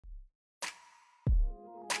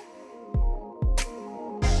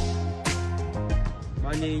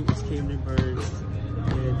My name is Camden,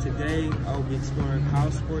 and today I will be exploring how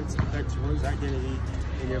sports affects one's identity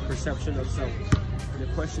and their perception of self. And the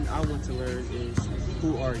question I want to learn is,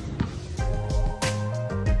 who are you?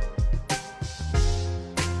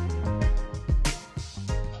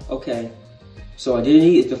 Okay, so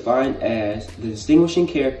identity is defined as the distinguishing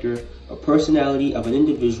character or personality of an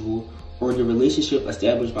individual or the relationship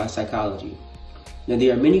established by psychology. Now,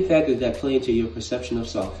 there are many factors that play into your perception of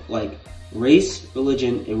self, like race,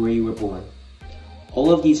 religion, and where you were born.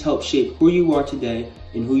 All of these help shape who you are today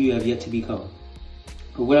and who you have yet to become.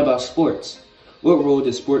 But what about sports? What role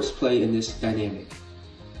does sports play in this dynamic?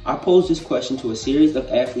 I pose this question to a series of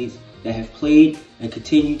athletes that have played and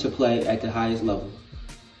continue to play at the highest level.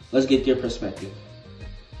 Let's get their perspective.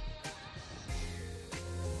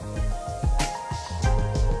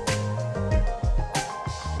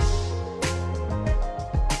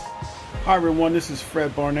 Hi everyone, this is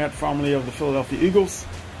Fred Barnette, formerly of the Philadelphia Eagles,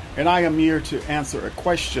 and I am here to answer a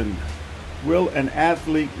question. Will an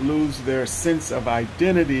athlete lose their sense of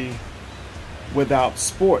identity without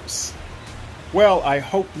sports? Well, I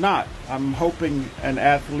hope not. I'm hoping an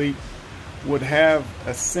athlete would have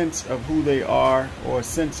a sense of who they are or a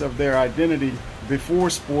sense of their identity before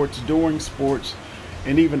sports, during sports,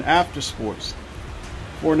 and even after sports.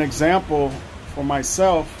 For an example, for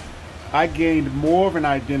myself, I gained more of an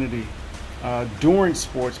identity during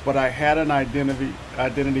sports, but I had an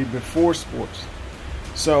identity before sports.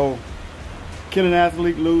 So, can an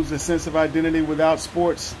athlete lose a sense of identity without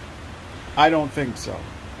sports? I don't think so.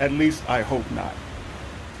 At least I hope not.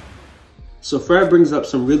 So Fred brings up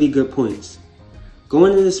some really good points.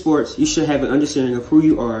 Going into sports, you should have an understanding of who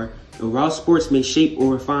you are, and while sports may shape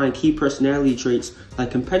or refine key personality traits like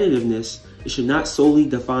competitiveness, it should not solely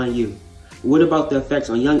define you. What about the effects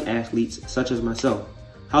on young athletes such as myself?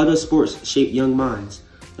 How does sports shape young minds?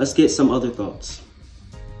 Let's get some other thoughts.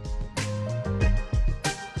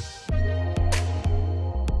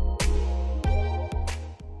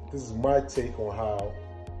 This is my take on how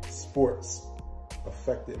sports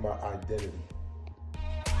affected my identity.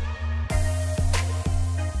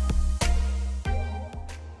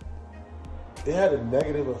 It had a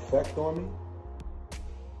negative effect on me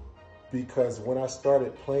because when I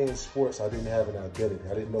started playing sports, I didn't have an identity.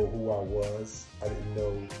 I didn't know who I was. I didn't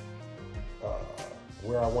know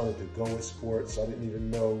where I wanted to go in sports. I didn't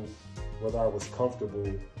even know whether I was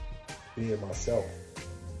comfortable being myself.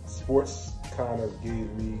 Sports kind of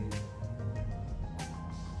gave me,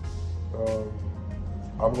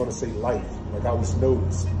 I'm gonna say life. Like I was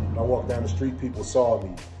noticed. When I walked down the street, people saw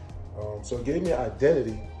me. So it gave me an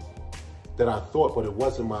identity that I thought, but it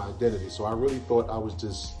wasn't my identity. So I really thought I was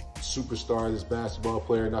just superstar, this basketball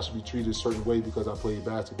player, and I should be treated a certain way because I played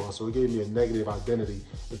basketball. So it gave me a negative identity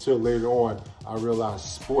until later on I realized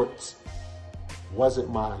sports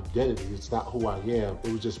wasn't my identity. It's not who I am.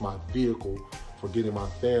 It was just my vehicle for getting my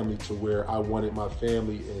family to where I wanted my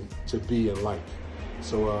family to be in life.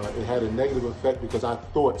 So it had a negative effect because I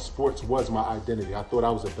thought sports was my identity. I thought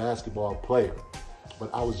I was a basketball player,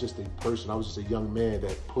 but I was just a person. I was just a young man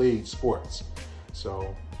that played sports.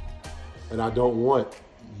 So, and I don't want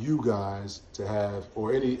you guys to have,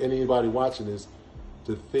 or anybody watching this,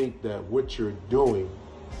 to think that what you're doing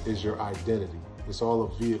is your identity. It's all a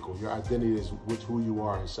vehicle. Your identity is who you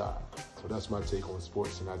are inside. So that's my take on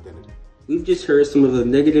sports and identity. We've just heard some of the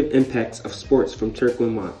negative impacts of sports from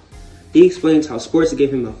Terquin Mott. He explains how sports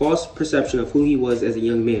gave him a false perception of who he was as a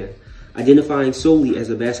young man, identifying solely as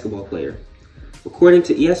a basketball player. According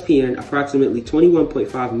to ESPN, approximately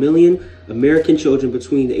 21.5 million American children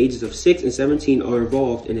between the ages of 6 and 17 are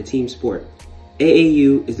involved in a team sport.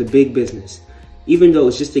 AAU is a big business. Even though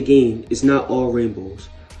it's just a game, it's not all rainbows.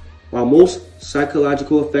 While most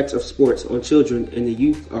psychological effects of sports on children and the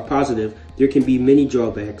youth are positive, there can be many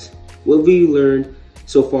drawbacks. What we've learned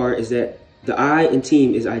so far is that the I in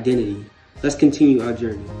team is identity. Let's continue our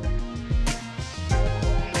journey.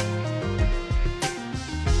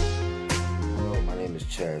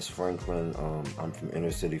 Chaz Franklin. I'm from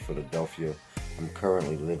inner city Philadelphia. I'm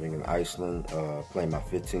currently living in Iceland, playing my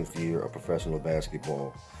 15th year of professional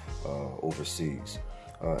basketball overseas.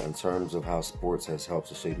 In terms of how sports has helped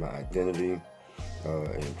to shape my identity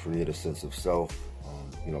and create a sense of self,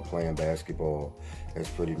 playing basketball has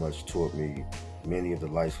pretty much taught me many of the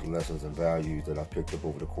life lessons and values that I've picked up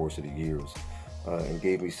over the course of the years, and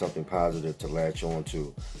gave me something positive to latch on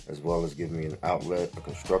to, as well as give me an outlet, a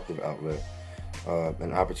constructive outlet,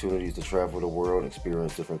 and opportunities to travel the world,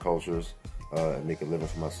 experience different cultures, and make a living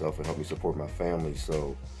for myself and help me support my family.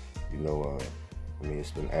 So,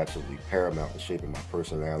 it's been absolutely paramount in shaping my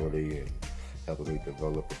personality and helping me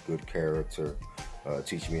develop a good character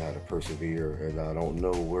teaching me how to persevere, and I don't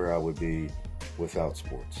know where I would be without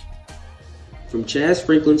sports. From Chaz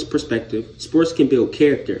Franklin's perspective, sports can build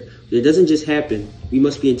character, but it doesn't just happen. We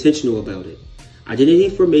must be intentional about it. Identity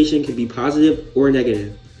formation can be positive or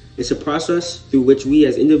negative. It's a process through which we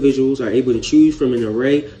as individuals are able to choose from an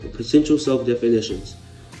array of potential self-definitions,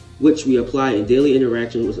 which we apply in daily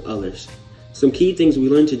interaction with others. Some key things we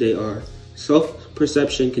learned today are: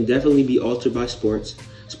 self-perception can definitely be altered by sports.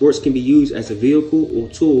 Sports can be used as a vehicle or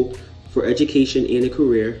tool for education and a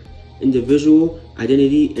career. Individual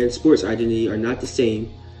identity and sports identity are not the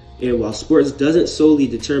same, and while sports doesn't solely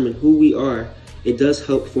determine who we are, it does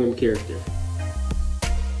help form character.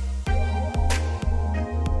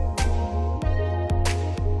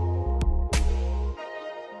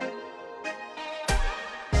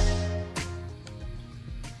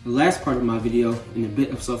 The last part of my video is a bit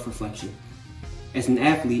of self-reflection. As an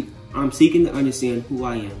athlete, I'm seeking to understand who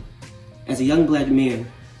I am. As a young black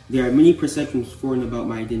man, there are many perceptions formed about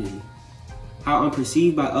my identity. How I'm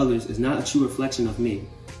perceived by others is not a true reflection of me.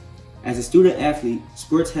 As a student athlete,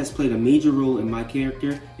 sports has played a major role in my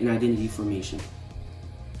character and identity formation.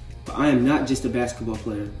 But I am not just a basketball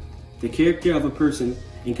player. The character of a person,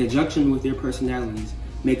 in conjunction with their personalities,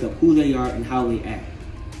 make up who they are and how they act.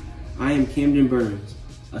 I am Camden Burns,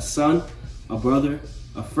 a son, a brother,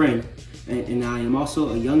 a friend, and I am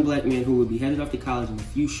also a young black man who will be headed off to college in a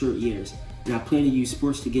few short years, and I plan to use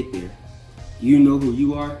sports to get there. You know who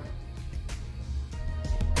you are,